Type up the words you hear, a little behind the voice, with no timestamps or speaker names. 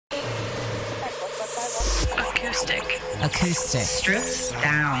Acoustic. Stripped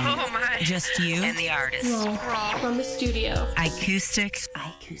down. Oh my. Just you And the artist. Raw from the studio. iCoustix.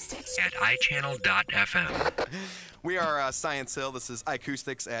 At iChannel.fm. We are Science Hill. This is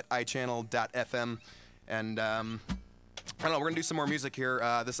iCoustix at iChannel.fm. And I don't know, we're going to do some more music here.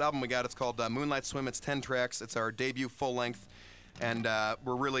 This album we got, it's called Moonlight Swim. It's 10 tracks. It's our debut full length. And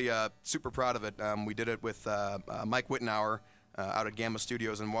we're really super proud of it. We did it with Mike Wittenauer out at Gamma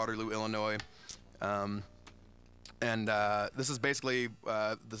Studios in Waterloo, Illinois. This is basically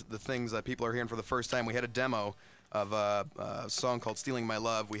the things that people are hearing for the first time. We had a demo of a song called Stealing My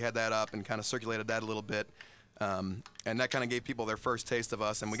Love. We had that up and kind of circulated that a little bit. And that kind of gave people their first taste of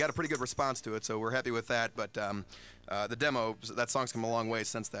us. And we got a pretty good response to it, so we're happy with that. But the demo, that song's come a long way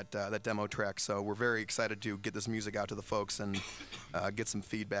since that demo track. So we're very excited to get this music out to the folks and get some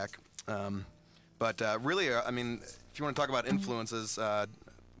feedback. Really, I mean, if you want to talk about influences,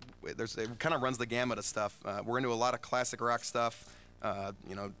 it kind of runs the gamut of stuff. We're into a lot of classic rock stuff,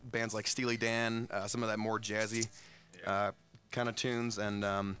 you know, bands like Steely Dan, some of that more jazzy kind of tunes,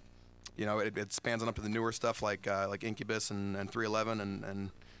 and you know, it spans on up to the newer stuff like Incubus and 311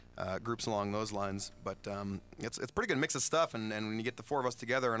 and groups along those lines. But it's a pretty good mix of stuff, and when you get the four of us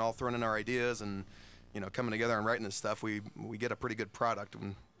together and all throwing in our ideas and, you know, coming together and writing this stuff, we get a pretty good product,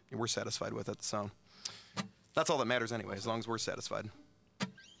 and we're satisfied with it. So that's all that matters anyway, as long as we're satisfied.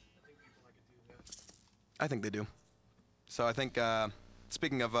 I think they do. So I think,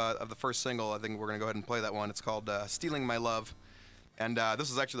 speaking of the first single, I think we're going to go ahead and play that one. It's called Stealing My Love. And this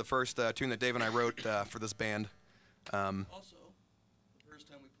is actually the first tune that Dave and I wrote for this band. Also, the first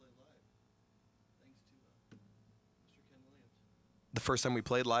time we played live, thanks to Mr. Ken Williams. The first time we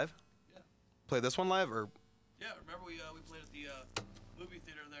played live? Yeah. Played this one live? Or? Yeah, remember we played at the movie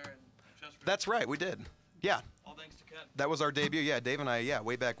theater there in Chesterfield? That's right, we did. Yeah. All thanks to Ken. That was our debut, yeah. Dave and I, yeah,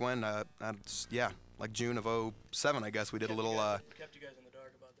 way back when, yeah, like June of '07, I guess, we did a little... kept you guys in the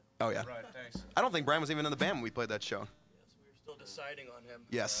dark about that. Oh, yeah. Right, thanks. I don't think Brian was even in the band when we played that show. Yes, we were still deciding on him.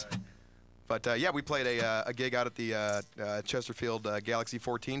 Yes. But, yeah, we played a gig out at the Chesterfield Galaxy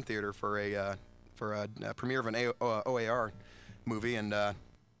 14 Theater for a premiere of an OAR movie, and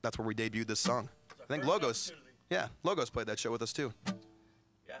that's where we debuted this song. I think Logos, yeah, Logos played that show with us, too.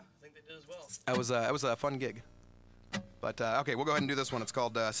 Yeah, I think they did as well. That was a fun gig. But, okay, we'll go ahead and do this one. It's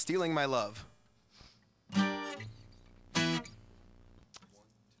called Stealing My Love.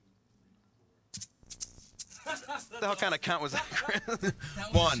 What the hell kind of count was that, Chris?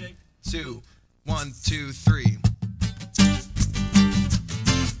 1, 2, 1, 2, 3.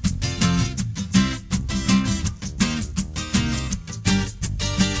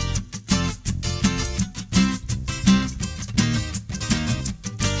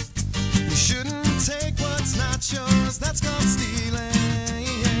 You shouldn't take what's not yours, that's called stealing.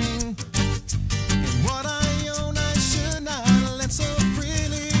 And what I own, I should not lend so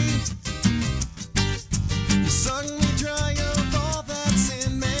freely. You suddenly dry of all that's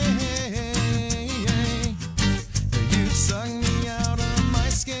in me.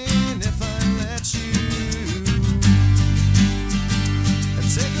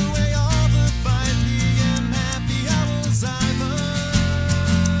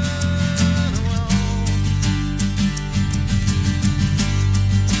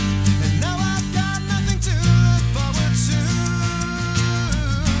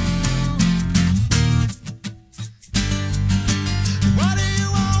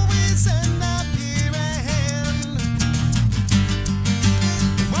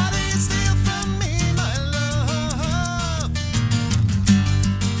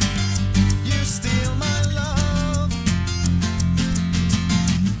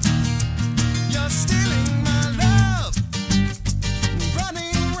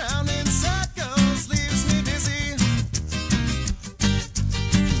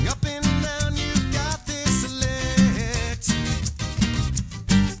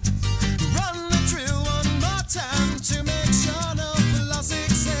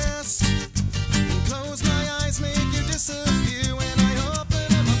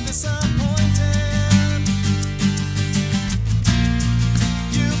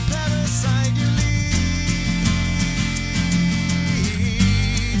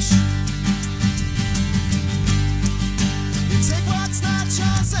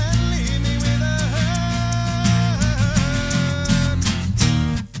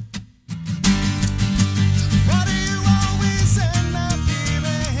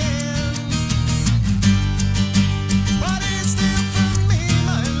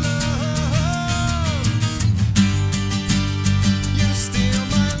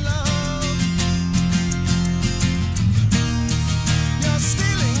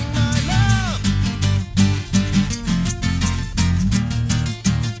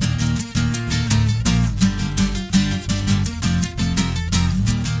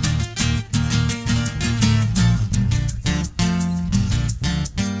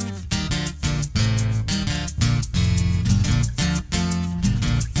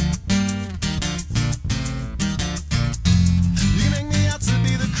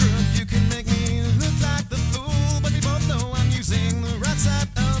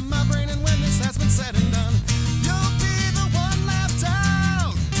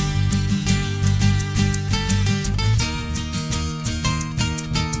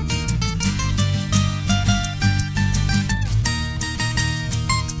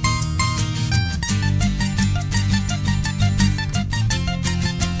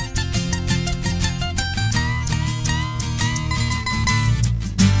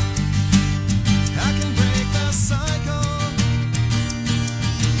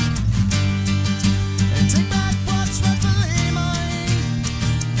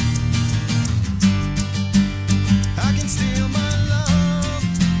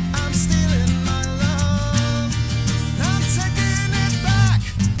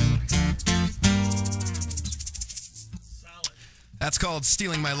 That's called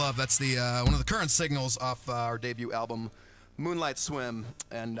Stealing My Love. That's the one of the current singles off our debut album, Moonlight Swim.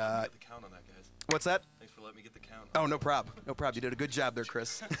 And Get the count on that, guys. what's that? Thanks for letting me get the count. Oh, no prob. No prob. You did a good job there,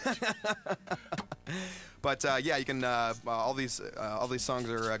 Chris. But yeah, you can all these songs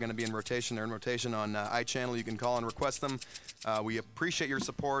are going to be in rotation. They're in rotation on iChannel. You can call and request them. We appreciate your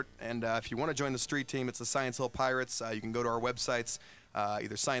support, and if you want to join the street team, it's the Science Hill Pirates. You can go to our websites,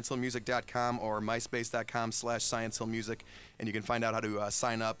 either sciencehillmusic.com or myspace.com/sciencehillmusic, and you can find out how to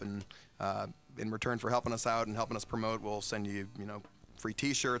sign up. And in return for helping us out and helping us promote, we'll send you, free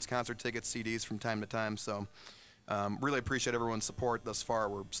T-shirts, concert tickets, CDs from time to time. So really appreciate everyone's support thus far.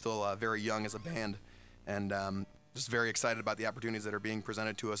 We're still very young as a band, and just very excited about the opportunities that are being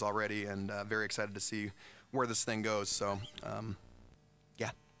presented to us already, and very excited to see where this thing goes. So